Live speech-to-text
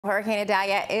Hurricane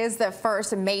Idalia is the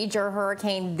first major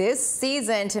hurricane this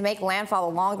season to make landfall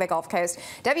along the Gulf Coast.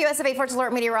 WSFA First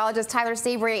Alert meteorologist Tyler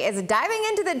Seabury is diving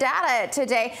into the data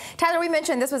today. Tyler, we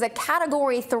mentioned this was a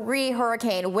Category 3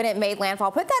 hurricane when it made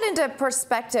landfall. Put that into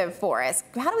perspective for us.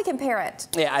 How do we compare it?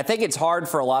 Yeah, I think it's hard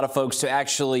for a lot of folks to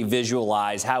actually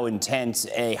visualize how intense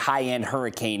a high-end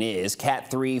hurricane is.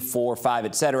 Cat 3, 4, 5,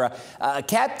 etc.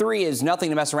 Cat 3 is nothing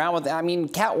to mess around with. I mean,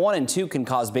 Cat 1 and 2 can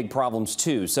cause big problems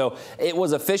too. So it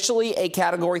was officially a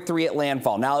Category 3 at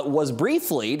landfall. Now, it was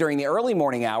briefly during the early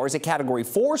morning hours a Category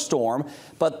 4 storm,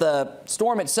 but the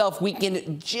storm itself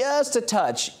weakened just a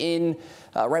touch in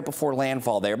right before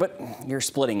landfall there. But you're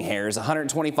splitting hairs,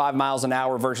 125 miles an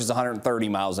hour versus 130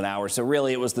 miles an hour. So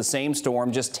really it was the same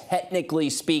storm, just technically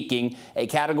speaking, a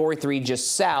Category 3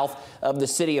 just south of the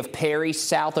city of Perry,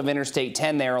 south of Interstate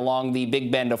 10 there along the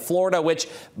Big Bend of Florida, which,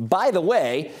 by the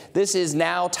way, this is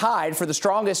now tied for the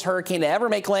strongest hurricane to ever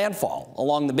make landfall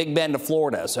along the Big Bend of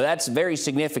Florida. So that's very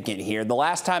significant here. The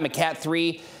last time a Cat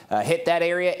 3 hit that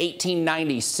area,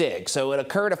 1896. So it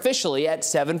occurred officially at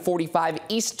 7:45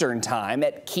 Eastern time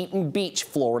at Keaton Beach,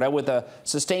 Florida, with a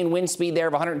sustained wind speed there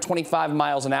of 125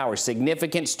 miles an hour.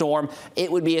 Significant storm.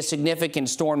 It would be a significant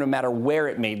storm no matter where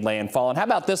it made landfall. And how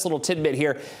about this little tidbit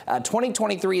here?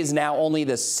 2023 is now only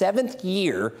the 7th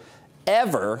year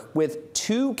ever with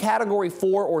 2 Category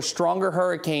 4 or stronger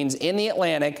hurricanes in the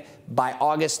Atlantic by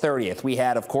August 30th. We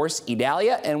had, of course,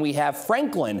 Idalia, and we have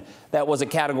Franklin that was a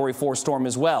Category 4 storm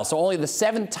as well. So only the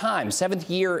 7th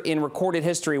year in recorded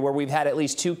history where we've had at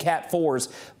least 2 Cat 4s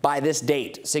by this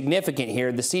date. Significant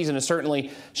here. The season is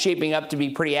certainly shaping up to be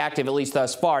pretty active, at least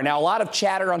thus far. Now, a lot of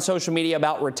chatter on social media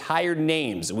about retired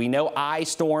names. We know I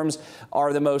storms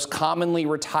are the most commonly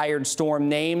retired storm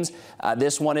names.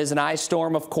 This one is an I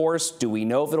storm, of course. Do we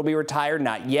know if it'll be retired?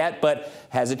 Not yet, but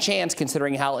has a chance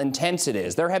considering how intense it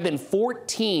is. There have been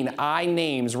 14 I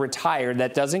names retired.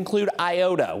 That does include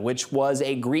Iota, which was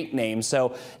a Greek name.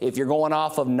 So if you're going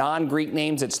off of non-Greek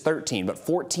names, it's 13. But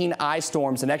 14 I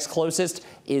storms. The next closest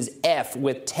is F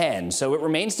with 10. So it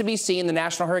remains to be seen. The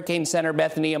National Hurricane Center,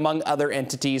 Bethany, among other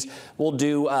entities, will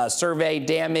do survey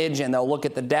damage, and they'll look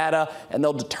at the data, and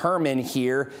they'll determine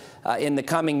here in the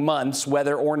coming months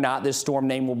whether or not this storm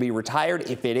name will be retired.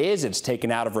 If it is, it's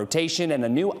taken out of rotation, and a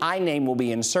new I name will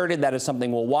be inserted. That is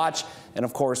something we'll watch. And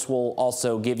of course, we'll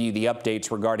also give you the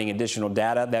updates regarding additional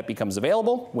data that becomes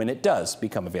available when it does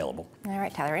become available. All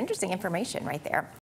right, Tyler, interesting information right there.